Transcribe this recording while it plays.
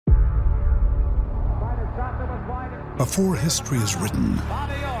Before history is written,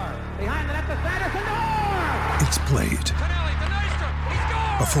 it's played.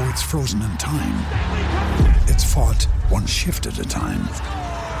 Before it's frozen in time, it's fought one shift at a time.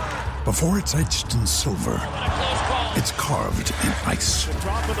 Before it's etched in silver, it's carved in ice.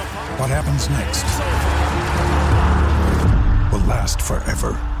 What happens next will last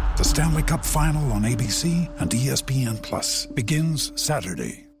forever. The Stanley Cup Final on ABC and ESPN Plus begins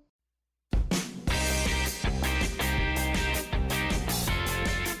Saturday.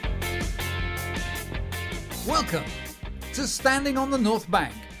 Welcome to Standing on the North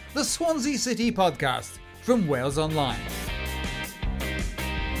Bank, the Swansea City podcast from Wales Online.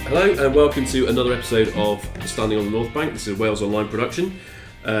 Hello and welcome to another episode of Standing on the North Bank. This is a Wales Online production.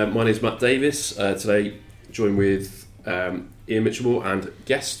 My name is Matt Davis. Today joined with Ian Mitchellmore and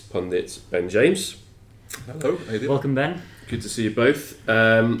guest pundit Ben James. Hello, how you doing? Welcome, Ben. Good to see you both.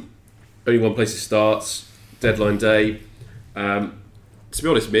 Only one place to start, deadline day. To be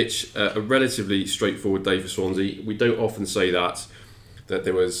honest, Mitch, a relatively straightforward day for Swansea. We don't often say that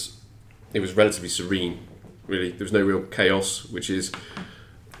it was relatively serene, really. There was no real chaos, which is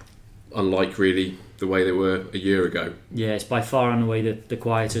unlike really the way they were a year ago. Yeah, it's by far and away the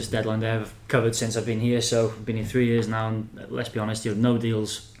quietest deadline day I've covered since I've been here. So I've been here 3 years now, and let's be honest, no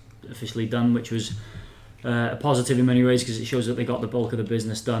deals officially done, which was a positive in many ways because it shows that they got the bulk of the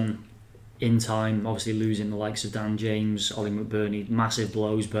business done in time. Obviously losing the likes of Dan James, Ollie McBurney, massive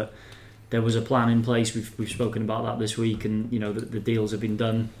blows, but there was a plan in place. We've spoken about that this week, and the deals have been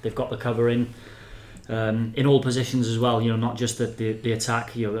done. They've got the cover in all positions as well. Not just the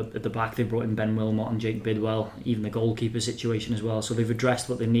attack. At the back they brought in Ben Wilmot and Jake Bidwell, even the goalkeeper situation as well. So they've addressed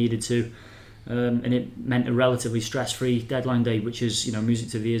what they needed to, and it meant a relatively stress-free deadline day, which is music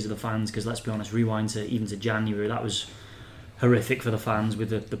to the ears of the fans. Because let's be honest, rewind to January, that was horrific for the fans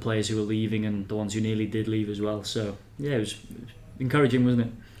with the players who were leaving and the ones who nearly did leave as well. So yeah, it was encouraging, wasn't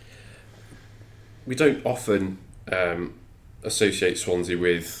it? We don't often associate Swansea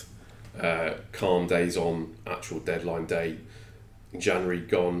with calm days on actual deadline day. In January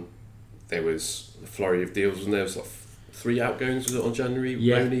gone, there was a flurry of deals, wasn't there? There was 3 outgoings, was it, on January?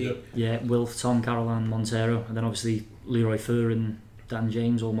 Yeah, Wilf, Tom, Carolan, Montero, and then obviously Leroy Fer and Dan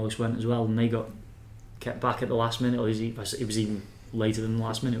James almost went as well, and they got kept back at the last minute, or it was even later than the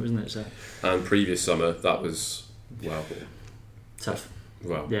last minute, wasn't it? So. And previous summer, that was, tough.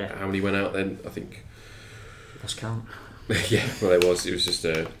 Well, yeah. How many went out then? I think lost count. Yeah, well, it was just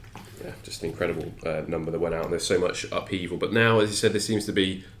an incredible number that went out, and there's so much upheaval. But now, as you said, there seems to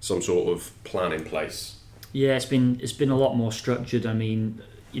be some sort of plan in place. Yeah, it's been a lot more structured. I mean,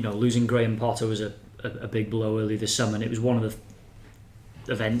 losing Graham Potter was a big blow early this summer, and it was one of the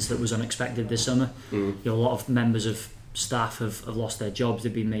events that was unexpected this summer. A lot of members of staff have lost their jobs,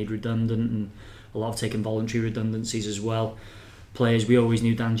 they've been made redundant, and a lot have taken voluntary redundancies as well. Players, we always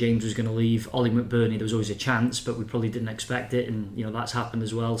knew Dan James was going to leave. Ollie McBurney, there was always a chance, but we probably didn't expect it, and that's happened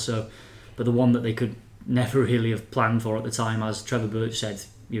as well. So, but the one that they could never really have planned for at the time, as Trevor Birch said,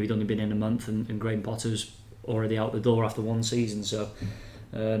 he'd only been in a month, and Graham Potter's already out the door after one season. So,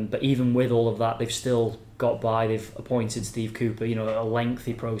 but even with all of that, they've still got by. They've appointed Steve Cooper, a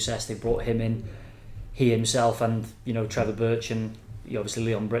lengthy process. They brought him in, he himself, and Trevor Birch, and obviously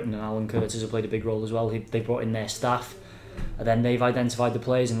Leon Britton and Alan Curtis have played a big role as well. They brought in their staff, and then they've identified the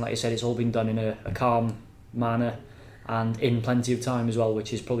players, and like I said, it's all been done in a calm manner and in plenty of time as well,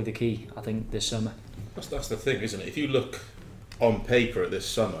 which is probably the key, I think, this summer. That's the thing, isn't it? If you look on paper at this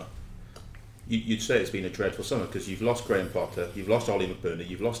summer, you'd say it's been a dreadful summer because you've lost Graham Potter, you've lost Ollie McBurney,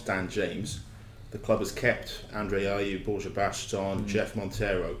 you've lost Dan James. The club has kept Andre Ayew, Borja Baston, Jeff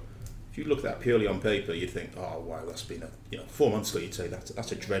Montero. If you look at that purely on paper, you'd think, oh wow, that's been 4 months ago. You'd say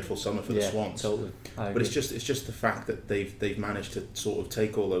that's a dreadful summer for the Swans. Totally. But it's just the fact that they've managed to sort of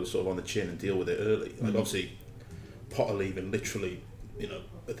take all those sort of on the chin and deal with it early. Like obviously, Potter leaving literally,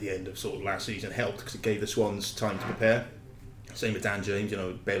 at the end of sort of last season helped because it gave the Swans time to prepare. Same with Dan James,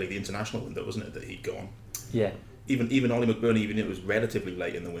 barely the international window, wasn't it, that he'd go on? Yeah. Even Ollie McBurney, even if it was relatively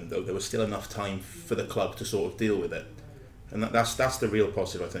late in the window, there was still enough time for the club to sort of deal with it, and that's the real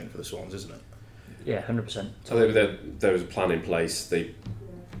positive, I think, for the Swans, isn't it? Yeah, 100%. So there was a plan in place. They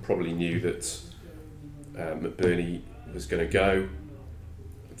probably knew that McBurney was going to go.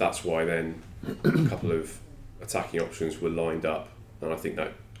 That's why then a couple of attacking options were lined up, and I think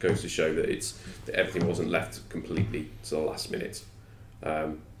that goes to show that everything wasn't left completely to the last minute.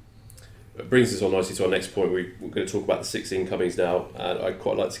 It brings us on nicely to our next point. We're going to talk about the 6 incomings now, and I'd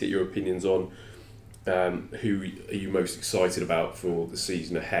quite like to get your opinions on who are you most excited about for the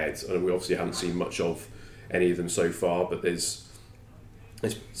season ahead. And we obviously haven't seen much of any of them so far, but there's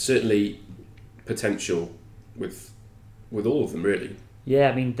certainly potential with with all of them, really. Yeah,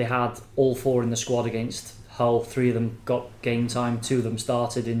 I mean, they had all 4 in the squad against Hull. 3 of them got game time. 2 of them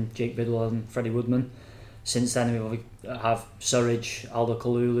started in Jake Bidwell and Freddie Woodman. Since then, we have Surridge, Aldo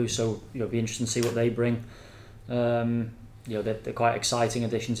Kalulu, so it'll be interesting to see what they bring. They're quite exciting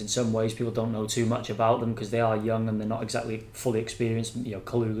additions in some ways. People don't know too much about them because they are young and they're not exactly fully experienced.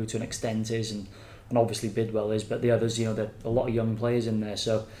 Kalulu to an extent is, and obviously Bidwell is, but the others, there are a lot of young players in there.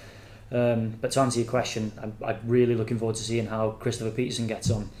 So, but to answer your question, I'm really looking forward to seeing how Christopher Peterson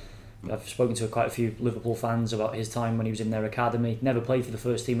gets on. I've spoken to quite a few Liverpool fans about his time when he was in their academy. Never played for the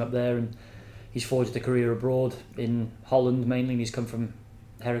first team up there, and he's forged a career abroad in Holland mainly, and he's come from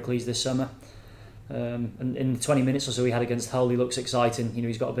Heracles this summer. And in the 20 minutes or so he had against Hull, he looks exciting.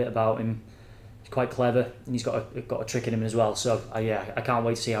 He's got a bit about him. He's quite clever, and he's got a trick in him as well. So I can't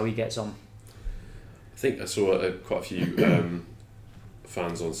wait to see how he gets on. I think I saw quite a few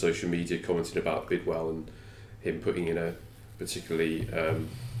fans on social media commenting about Bidwell and him putting in a particularly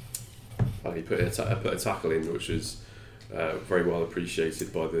he put a tackle in, which was very well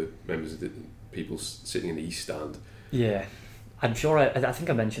appreciated by the members of the people sitting in the East Stand. Yeah. I'm sure I think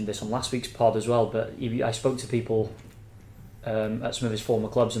I mentioned this on last week's pod as well, but I spoke to people at some of his former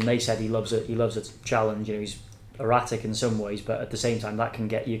clubs, and they said he loves a challenge. He's erratic in some ways, but at the same time that can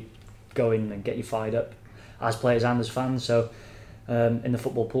get you going and get you fired up as players and as fans. So in the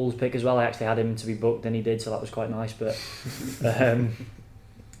football pools pick as well, I actually had him to be booked, and he did, so that was quite nice. But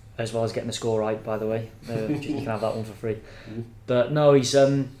as well as getting the score right, by the way, you can have that one for free. But no, he's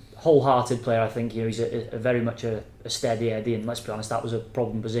wholehearted player. I think he's a very much a steady Eddie, and let's be honest, that was a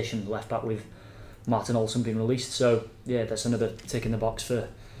problem position, left back with Martin Olsen being released. So yeah, that's another tick in the box for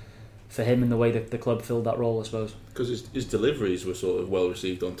him and the way that the club filled that role, I suppose. Because his deliveries were sort of well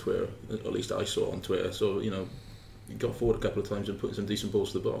received on Twitter, at least I saw on Twitter. So he got forward a couple of times and put some decent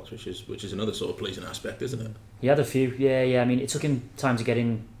balls to the box, which is another sort of pleasing aspect, isn't it? He had a few, yeah. I mean, it took him time to get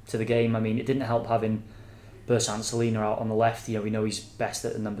into the game. I mean, it didn't help having Bersant Salina out on the left. We know he's best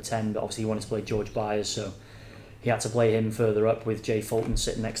at the number 10, but obviously he wanted to play George Byers, so he had to play him further up with Jay Fulton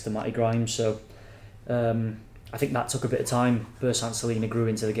sitting next to Matty Grimes. So I think that took a bit of time. Bersant Salina grew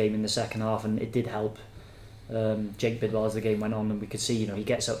into the game in the second half, and it did help Jake Bidwell as the game went on, and we could see he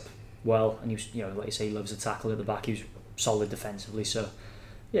gets up well, and he was, like you say, he loves a tackle at the back. He was solid defensively. So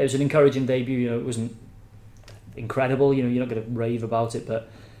yeah, it was an encouraging debut. It wasn't incredible. You're not going to rave about it, but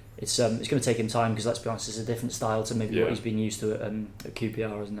it's going to take him time, because let's be honest, it's a different style to maybe what he's been used to at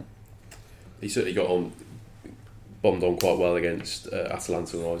QPR, isn't it? He certainly bombed on quite well against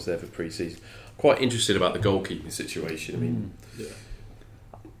Atalanta when I was there for pre-season. Quite interested about the goalkeeping situation. I mean,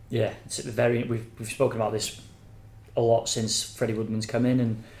 yeah, it's very. We've spoken about this a lot since Freddie Woodman's come in,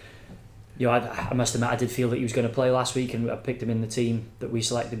 and I must admit I did feel that he was going to play last week, and I picked him in the team that we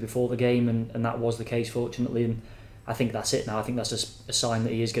selected before the game, and that was the case, fortunately. And I think that's it now. I think that's a sign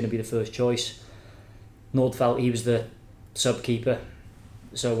that he is going to be the first choice. Nordfeldt, he was the sub keeper.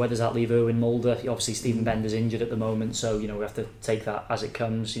 So where does that leave Erwin Mulder? Obviously Stephen Bender's injured at the moment, so we have to take that as it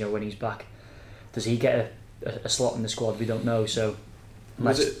comes. When he's back, does he get a slot in the squad? We don't know. So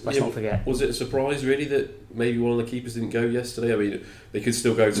let's not forget. Was it a surprise really that maybe one of the keepers didn't go yesterday? I mean, they could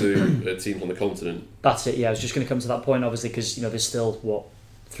still go to teams on the continent. That's it. Yeah, I was just going to come to that point, obviously, because there's still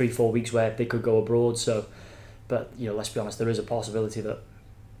 3-4 weeks where they could go abroad. So, but let's be honest, there is a possibility that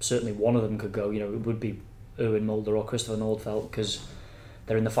certainly one of them could go. It would be Erwin Mulder or Christopher Nordfeldt, because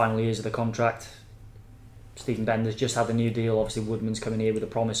they're in the final years of the contract. Stephen Bender's just had a new deal. Obviously Woodman's coming here with a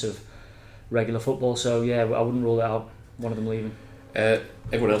promise of regular football, so yeah, I wouldn't rule it out, one of them leaving.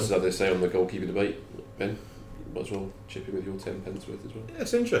 Everyone else has had their say on the goalkeeper debate. Ben, might as well chip in with your 10 pence worth as well. Yeah,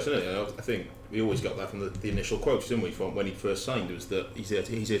 it's interesting, isn't it? I think we always got that from the initial quotes, didn't we, from when he first signed, was that he's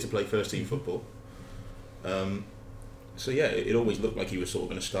here to play first team football. So yeah, it always looked like he was sort of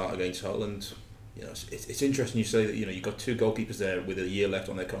going to start against Hull, and it's interesting you say that you've got two goalkeepers there with a year left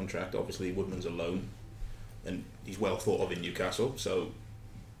on their contract. Obviously Woodman's a loan, and he's well thought of in Newcastle, so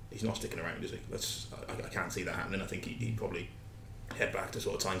he's not sticking around, is he? I can't see that happening. I think he'd probably head back to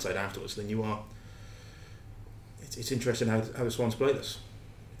sort of Tyneside afterwards. Then you are. It's interesting how the Swans play this,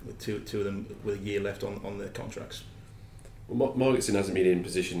 with two of them with a year left on their contracts. Well, Margetson hasn't been in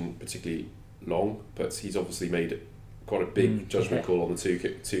position particularly long, but he's obviously made quite a big judgment call on the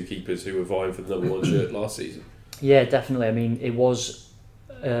two keepers who were vying for the number 1 shirt last season. Yeah, definitely. I mean, it was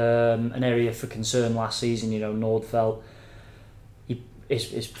an area for concern last season. Nordfeldt,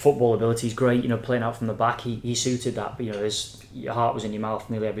 his football ability is great. Playing out from the back, he suited that. But your heart was in your mouth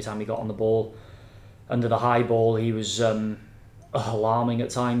nearly every time he got on the ball. Under the high ball, he was alarming at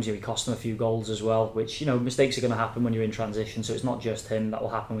times. He cost them a few goals as well, which mistakes are going to happen when you're in transition. So it's not just him. That will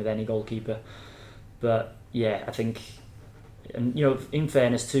happen with any goalkeeper. But yeah, I think And in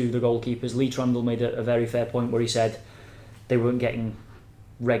fairness to the goalkeepers, Lee Trundle made a very fair point where he said they weren't getting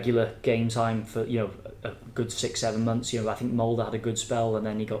regular game time for a good 6-7 months. I think Mulder had a good spell and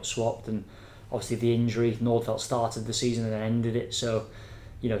then he got swapped, and obviously the injury, Nordfeldt started the season and then ended it. So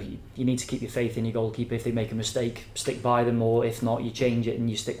you need to keep your faith in your goalkeeper. If they make a mistake, stick by them, or if not, you change it and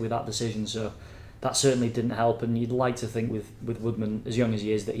you stick with that decision. So that certainly didn't help, and you'd like to think with Woodman, as young as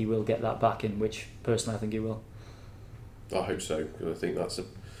he is, that he will get that back in, which personally I think he will. I hope so, because I think that's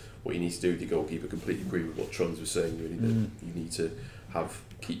what you need to do with your goalkeeper. Completely agree with what Truns was saying, really, that you need to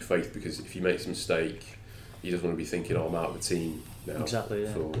keep faith, because if he makes a mistake, he doesn't want to be thinking, I'm out of the team now exactly,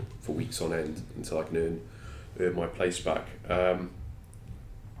 yeah. for weeks on end until I can earn my place back. Ben,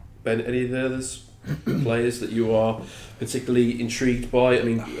 any of the others players that you are particularly intrigued by? I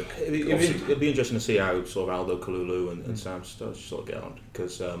mean, it'd be interesting to see how sort of Aldo Kalulu and Sam sort of get on,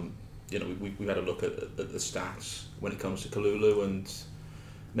 because we've had a look at the stats when it comes to Kalulu, and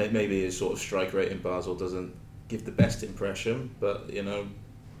maybe his sort of strike rate in Basel doesn't give the best impression, but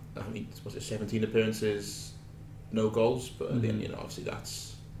I mean, was it 17 appearances, no goals? But at the end, obviously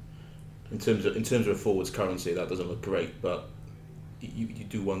that's in terms of a forwards currency, that doesn't look great, but you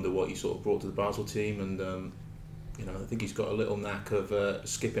do wonder what he sort of brought to the Basel team, and I think he's got a little knack of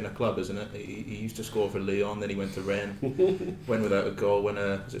skipping a club, isn't it? He used to score for Lyon, then he went to Rennes, went without a goal.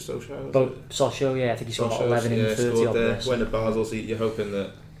 Was it Sochaux? Sochaux, yeah, I think he scored 11 in 30 odd there. Went to Basel, so you're hoping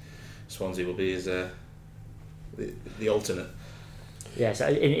that Swansea will be his the alternate. Yeah, so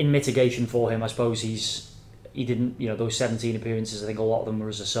in mitigation for him, I suppose he didn't, those 17 appearances, I think a lot of them were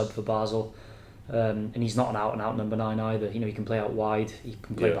as a sub for Basel. And he's not an out-and-out number 9 either. He can play out wide, he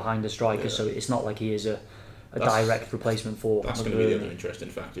can play behind the striker, so it's not like he is a direct replacement for. That's going to be the other interesting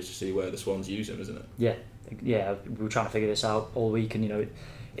factor, to see where the Swans use him, isn't it? Yeah. We were trying to figure this out all week, and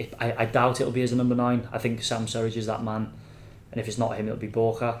I doubt it'll be as a number 9. I think Sam Surridge is that man, and if it's not him, it'll be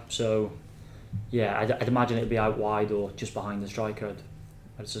Borja. So yeah, I'd imagine it'll be out wide or just behind the striker.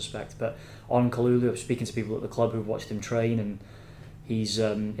 I'd suspect. But on Kalulu, I'm speaking to people at the club who've watched him train, and he's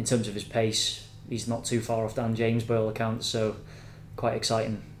in terms of his pace, he's not too far off Dan James by all accounts, so quite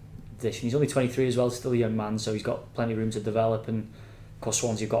exciting addition. He's only 23 as well, still a young man, so he's got plenty of room to develop, and of course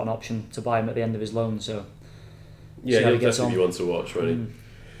Swansea have got an option to buy him at the end of his loan, so yeah, he'll definitely be one to watch, really.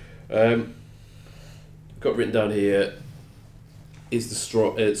 Got written down here, is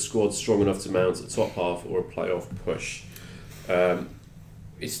the squad strong enough to mount a top half or a playoff push?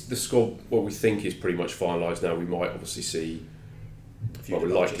 It's the squad, what we think is pretty much finalised now. We might obviously see, we're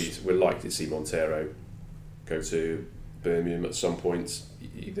likely to see Montero go to Birmingham at some point,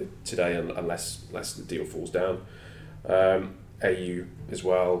 either today, unless the deal falls down. AU as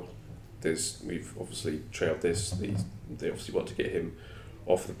well. We've obviously trailed this. They obviously want to get him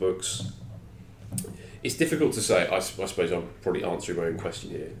off the books. It's difficult to say. I suppose I'm probably answering my own question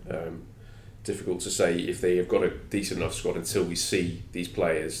here. Difficult to say if they have got a decent enough squad until we see these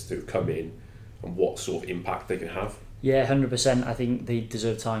players who have come in and what sort of impact they can have. Yeah, 100%. I think they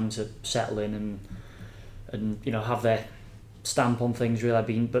deserve time to settle in and have their stamp on things,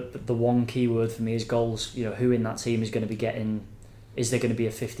 really. But the one key word for me is goals. Who in that team is going to be getting? Is there going to be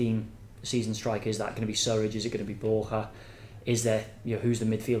a 15-season striker? Is that going to be Surridge? Is it going to be Borja? Is there who's the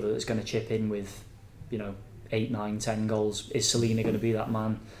midfielder that's going to chip in with 8, 9, 10 goals? Is Selina going to be that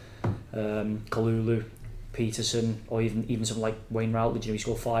man? Kalulu, Peterson, or even something like Wayne Routledge. He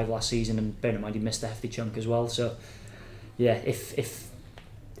scored 5 last season, and bear in mind he missed a hefty chunk as well. So yeah,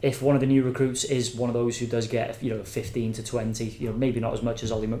 if one of the new recruits is one of those who does get 15 to 20, maybe not as much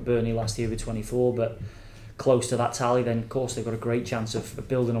as Ollie McBurney last year with 24, but close to that tally, then of course they've got a great chance of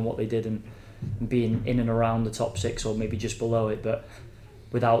building on what they did and being in and around the top 6 or maybe just below it. But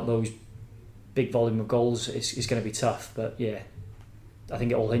without those big volume of goals, it's going to be tough. But yeah, I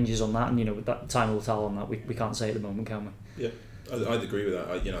think it all hinges on that, and that time will tell on that. We can't say at the moment, can we? Yeah, I'd agree with that.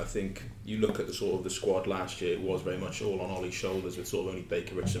 I think you look at the squad last year; it was very much all on Ollie's shoulders, with sort of only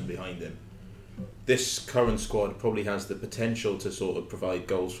Baker Richardson behind him. This current squad probably has the potential to sort of provide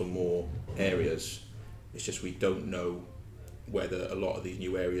goals from more areas. It's just we don't know whether a lot of these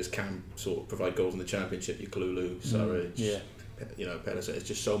new areas can sort of provide goals in the Championship. Your Kalulu, Surridge, Pedersen. It's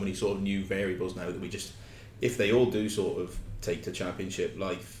just so many sort of new variables now that we just, if they all do sort of take to Championship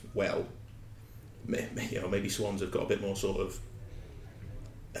life well, maybe Swans have got a bit more sort of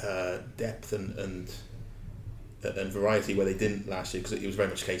depth and variety where they didn't last year, because it was very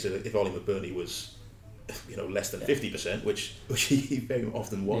much a case of if Ollie McBurney was less than 50%, which he very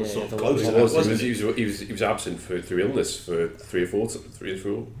often was sort of close to that. He was absent through illness for 3 or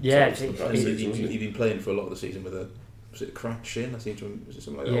 4. Yeah, he'd been playing for a lot of the season with a was it a cracked shin? I seem to remember, was it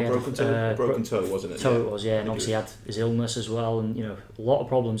something like Yeah, that? Or broken toe? Broken toe, wasn't it? Toe yeah. it was, yeah. And obviously he had his illness as well, and a lot of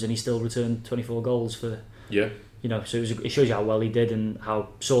problems, and he still returned 24 goals for. Yeah. So it shows you how well he did and how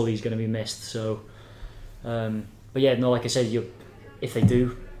sorely he's going to be missed. So, but yeah, no, like I said, if they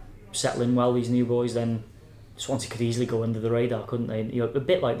do settle in well, these new boys, then Swansea could easily go under the radar, couldn't they? A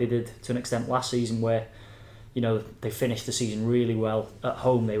bit like they did to an extent last season, where they finished the season really well at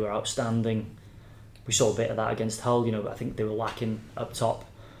home. They were outstanding. We saw a bit of that against Hull. I think they were lacking up top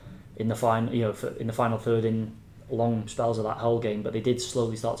in the final. In the final third in long spells of that Hull game, but they did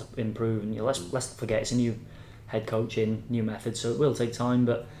slowly start to improve. And let's not forget, it's a new head coach in, new methods, so it will take time.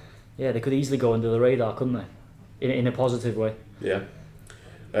 But yeah, they could easily go under the radar, couldn't they? In a positive way. Yeah.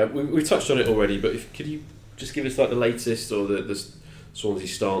 We touched on it already, but could you just give us the latest or the Swansea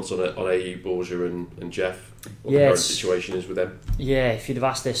stance on Ayew, Borja and Jeff? What the current situation is with them? Yeah, if you'd have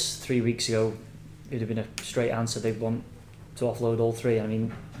asked this 3 weeks ago, it would have been a straight answer. They'd want to offload all three. I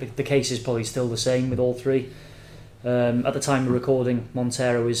mean, the case is probably still the same with all three. At the time of recording,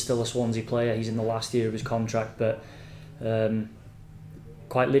 Montero is still a Swansea player. He's in the last year of his contract, but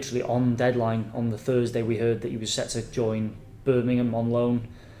quite literally on deadline, on the Thursday, we heard that he was set to join Birmingham on loan.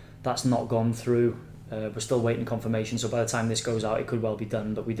 That's not gone through. We're still waiting confirmation, so by the time this goes out, it could well be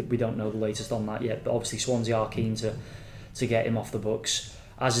done, but we don't know the latest on that yet. But obviously Swansea are keen to get him off the books,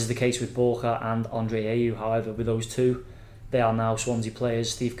 as is the case with Borja and Andre Ayew. However, with those two, they are now Swansea players.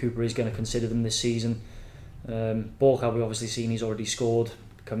 Steve Cooper is going to consider them this season. Borja, we've obviously seen he's already scored,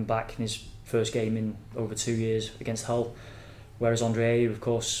 come back in his first game in over 2 years against Hull, whereas Andre Ayew, of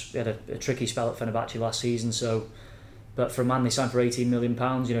course, had a tricky spell at Fenerbahce last season. So, but for a man they signed for £18 million,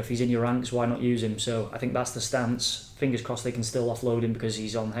 if he's in your ranks, why not use him? So I think that's the stance. Fingers crossed they can still offload him because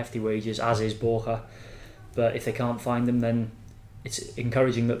he's on hefty wages, as is Borja. But if they can't find him, then it's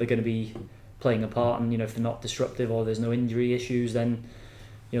encouraging that they're going to be playing a part, and if they're not disruptive or there's no injury issues, then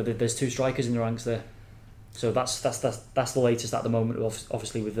there's two strikers in the ranks there. So that's the latest at the moment.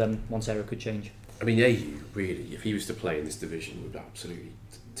 Obviously with them, Montero could change. I mean, Ayew, really, if he was to play in this division, would absolutely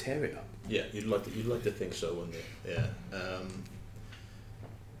tear it up. Yeah, you'd like to think so, wouldn't you? Yeah.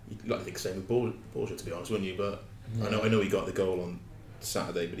 You'd like to think the same with Borja, to be honest, wouldn't you? But yeah. I know he got the goal on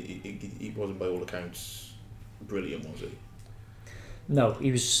Saturday, but he wasn't by all accounts brilliant, was he? No,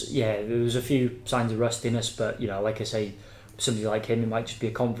 he was. Yeah, there was a few signs of rustiness, but like I say, somebody like him, it might just be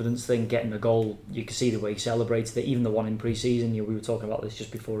a confidence thing. Getting a goal, you can see the way he celebrated it. Even the one in pre-season, we were talking about this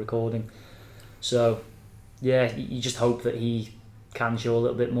just before recording. So, yeah, you just hope that he can show a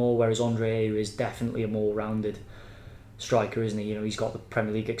little bit more. Whereas Andre Ayew is definitely a more rounded striker, isn't he? He's got the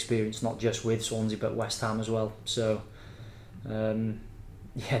Premier League experience, not just with Swansea but West Ham as well. So,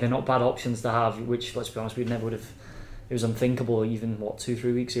 yeah, they're not bad options to have. Which, let's be honest, we never would have. It was unthinkable even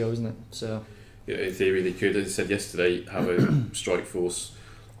 2-3 weeks ago, isn't it? So. Yeah, in theory they could, as I said yesterday, have a strike force,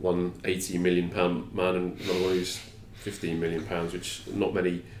 one £80 million man and another one who's £15 million, which not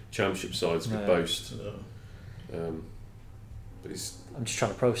many Championship sides could boast. No. But I'm just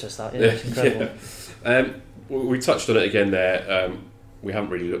trying to process that. Yeah, it's incredible. Yeah. We touched on it again there. We haven't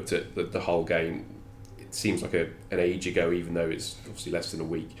really looked at the whole game. It seems like an age ago, even though it's obviously less than a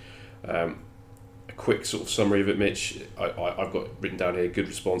week. A quick sort of summary of it, Mitch. I've got written down here: good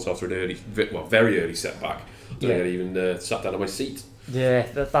response after an very early setback. I even sat down on my seat. Yeah,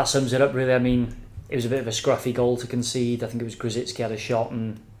 that sums it up really. I mean, it was a bit of a scruffy goal to concede. I think it was Grzycki had a shot,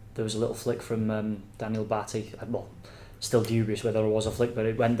 and there was a little flick from Daniel Batty. Well, still dubious whether it was a flick, but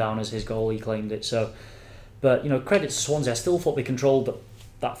it went down as his goal. He claimed it. So, but credit to Swansea. I still thought they controlled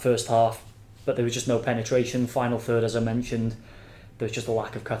that first half, but there was just no penetration. Final third, as I mentioned, there was just a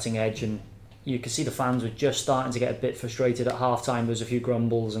lack of cutting edge, and you could see the fans were just starting to get a bit frustrated at half time. There was a few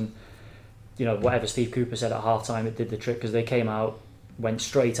grumbles, and whatever Steve Cooper said at half time, it did the trick, because they came out, went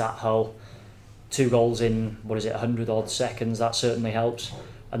straight at Hull, 2 goals in 100 odd seconds. That certainly helps,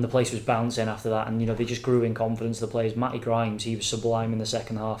 and the place was bouncing after that, and they just grew in confidence. The players, Matty Grimes, he was sublime in the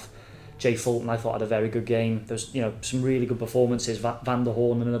second half. Jay Fulton, I thought, had a very good game. There's some really good performances. Van der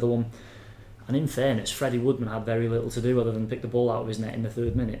Horn, another one. And in fairness, Freddie Woodman had very little to do other than pick the ball out of his net in the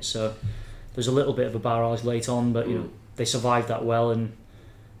 3rd minute. So there's a little bit of a barrage late on, but they survived that well, and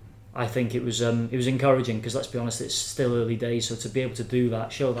I think it was encouraging, because let's be honest, it's still early days. So to be able to do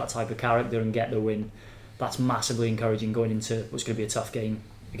that, show that type of character, and get the win, that's massively encouraging going into what's going to be a tough game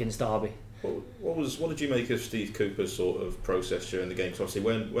against Derby. What did you make of Steve Cooper's sort of process during the game? So obviously,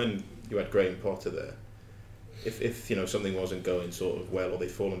 when you had Graham Potter there, if something wasn't going sort of well, or they'd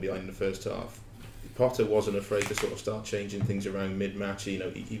fallen behind in the first half, Potter wasn't afraid to sort of start changing things around mid-match.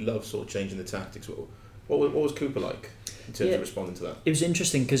 He loves sort of changing the tactics. What was Cooper like in terms of responding to that? It was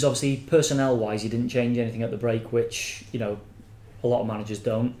interesting because obviously personnel-wise he didn't change anything at the break, which a lot of managers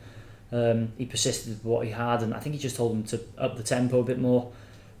don't. He persisted with what he had, and I think he just told them to up the tempo a bit more.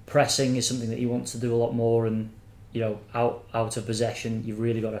 Pressing is something that he wants to do a lot more, and out of possession you've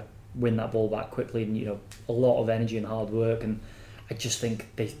really got to win that ball back quickly, and a lot of energy and hard work. And I just think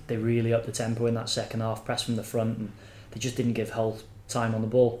they really upped the tempo in that second half, pressed from the front, and they just didn't give Hull time on the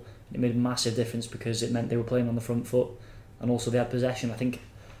ball. It made a massive difference because it meant they were playing on the front foot, and also they had possession. I think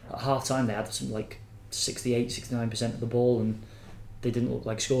at half time they had something like 68-69% of the ball, and they didn't look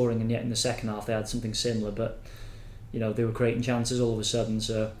like scoring, and yet in the second half they had something similar, but they were creating chances all of a sudden.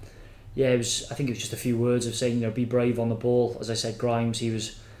 So I think it was just a few words of saying be brave on the ball. As I said, Grimes, he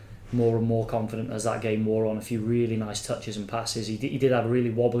was more and more confident as that game wore on. A few really nice touches and passes. He did have a really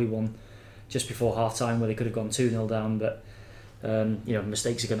wobbly one just before half time where they could have gone 2-0 down, but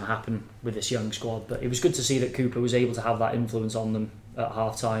mistakes are going to happen with this young squad. But it was good to see that Cooper was able to have that influence on them at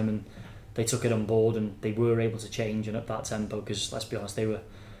half time, and they took it on board, and they were able to change and up that tempo, because let's be honest, they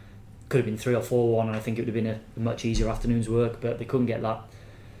could have been 3 or 4-1, and I think it would have been a much easier afternoon's work, but they couldn't get that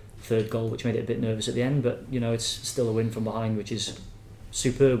third goal, which made it a bit nervous at the end. But it's still a win from behind, which is a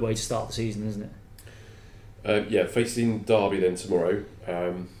superb way to start the season, isn't it? Facing Derby then tomorrow.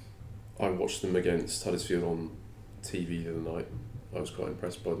 I watched them against Huddersfield on TV the other night. I was quite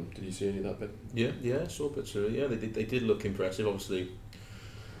impressed by them. Did you see any of that bit? Yeah, I saw bits of it. Yeah, they did look impressive. Obviously,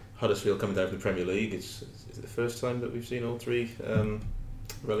 Huddersfield coming down from the Premier League. Is it the first time that we've seen all three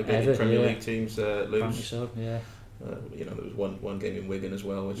relegated Premier League teams lose? Apparently so, yeah. There was one game in Wigan as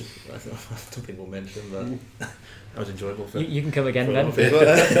well, which I don't think we'll mention, but that was enjoyable. You can come again, Ben.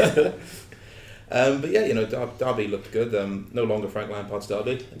 But Derby looked good. No longer Frank Lampard's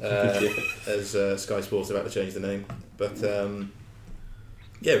Derby, as Sky Sports are about to change the name. But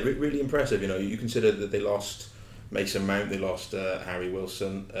really impressive. You consider that they lost Mason Mount, they lost Harry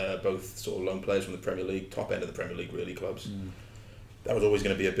Wilson, both sort of lone players from the Premier League, top end of the Premier League really clubs. That was always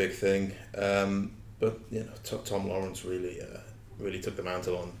going to be a big thing. But Tom Lawrence really took the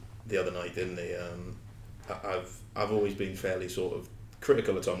mantle on the other night, didn't he? I've always been fairly sort of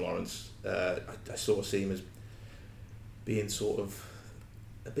critical of Tom Lawrence. I sort of see him as being sort of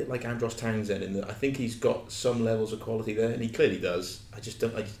a bit like Andros Townsend in that I think he's got some levels of quality there, and he clearly does. I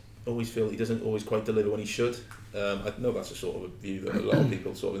always feel he doesn't always quite deliver when he should. I know that's a sort of a view that a lot of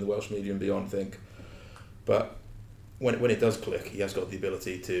people sort of in the Welsh media and beyond think, but when it does click, he has got the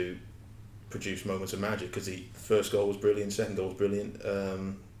ability to produce moments of magic, because the first goal was brilliant, second goal was brilliant.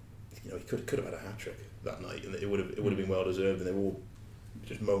 He could have had a hat-trick that night, and it would have been well deserved, and they were all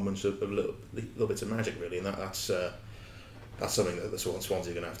just moments of little bits of magic, really, and that's something that the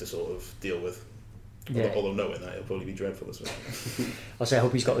Swansea are going to have to sort of deal with. Yeah. Although knowing that, it'll probably be dreadful as well. I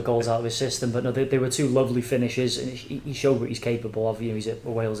hope he's got the goals out of his system, but no, they were two lovely finishes, and he showed what he's capable of. He's a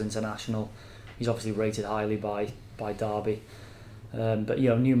Wales international. He's obviously rated highly by Derby. But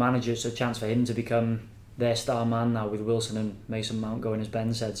new manager, it's a chance for him to become their star man now, with Wilson and Mason Mount going, as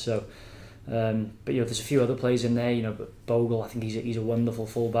Ben said. So, but there's a few other players in there. But Bogle, I think he's a wonderful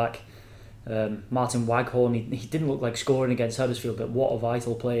fullback. Martin Waghorn, he didn't look like scoring against Huddersfield, but what a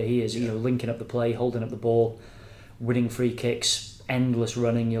vital player he is. Linking up the play, holding up the ball, winning free kicks, endless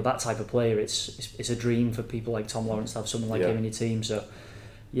running. That type of player. It's a dream for people like Tom Lawrence to have someone like him in your team. So,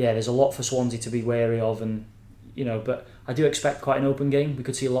 there's a lot for Swansea to be wary of, and but I do expect quite an open game. We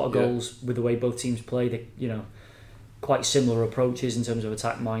could see a lot of goals with the way both teams play. They, quite similar approaches in terms of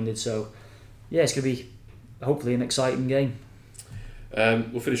attack minded. So, it's going to be hopefully an exciting game.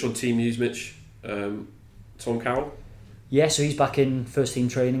 We'll finish on team news, Mitch. Tom Carroll? Yeah, so he's back in first team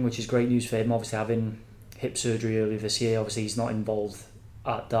training, which is great news for him. Obviously, having hip surgery earlier this year, obviously he's not involved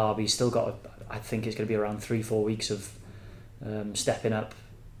at Derby. He's still got, I think it's going to be around 3-4 weeks of stepping up,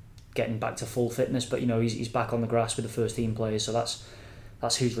 getting back to full fitness. But he's back on the grass with the first team players, so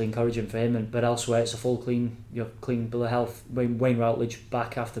that's hugely encouraging for him. But elsewhere, it's a full clean bill of health. Wayne Routledge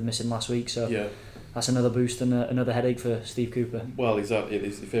back after missing last week, so that's another boost and another headache for Steve Cooper. Well, exactly.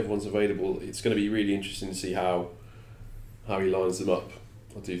 If everyone's available, it's going to be really interesting to see how he lines them up.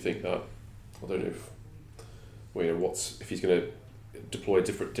 I do think that. I don't know if he's going to deploy a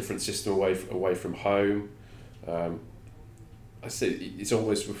different system away from home. I say it's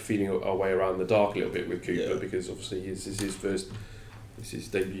almost feeling our way around the dark a little bit with Cooper, because obviously this is his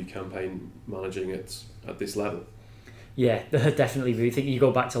debut campaign managing at this level. Yeah, definitely. But I think you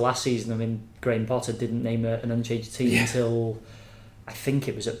go back to last season. I mean, Graham Potter didn't name an unchanged team until I think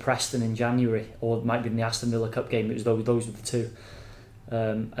it was at Preston in January, or it might be in the Aston Villa Cup game. It was those were the two,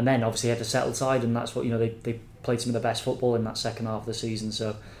 and then obviously he had a settled side, and that's what they played some of the best football in that second half of the season.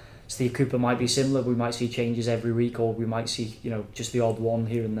 So Steve Cooper might be similar. We might see changes every week, or we might see just the odd one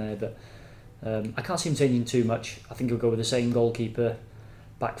here and there. But I can't see him changing too much. I think he'll go with the same goalkeeper.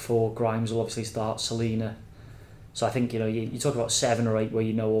 Back four, Grimes will obviously start. Selina. So I think you talk about 7 or 8 where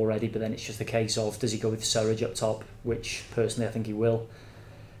you know already, but then it's just a case of does he go with Surridge up top, which personally I think he will.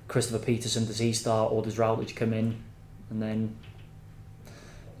 Christopher Peterson, does he start, or does Routledge come in? And then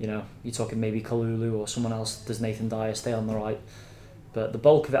you're talking maybe Kalulu or someone else. Does Nathan Dyer stay on the right? But the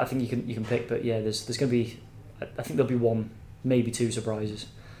bulk of it, I think you can pick. But yeah, there's going to be, I think there'll be 1, maybe 2 surprises.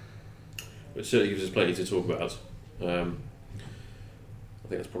 It certainly gives us plenty to talk about. I think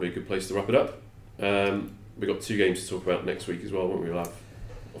that's probably a good place to wrap it up. We've got 2 games to talk about next week as well, won't we? We'll have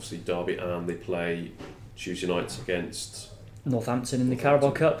obviously Derby, and they play Tuesday nights against Northampton in the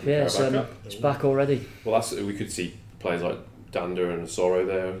Carabao Cup. Yeah, it's back already. Well, we could see players like Dander and Soro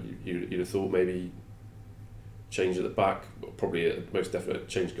there. You'd have thought maybe change at the back, probably most definite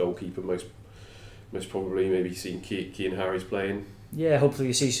change goalkeeper. Most probably maybe seeing Keane Harris playing. Yeah, hopefully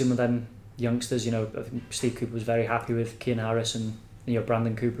you see some of them youngsters. I think Steve Cooper was very happy with Keane Harris and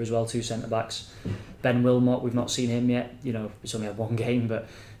Brandon Cooper as well, 2 centre backs. Ben Wilmot, we've not seen him yet. He's only had 1 game, but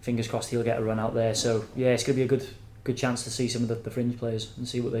fingers crossed he'll get a run out there. So yeah, it's going to be a good chance to see some of the fringe players and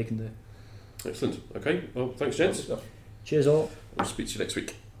see what they can do. Excellent. Okay, well, thanks, gents. Cheers all. We'll speak to you next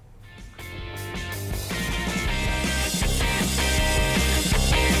week.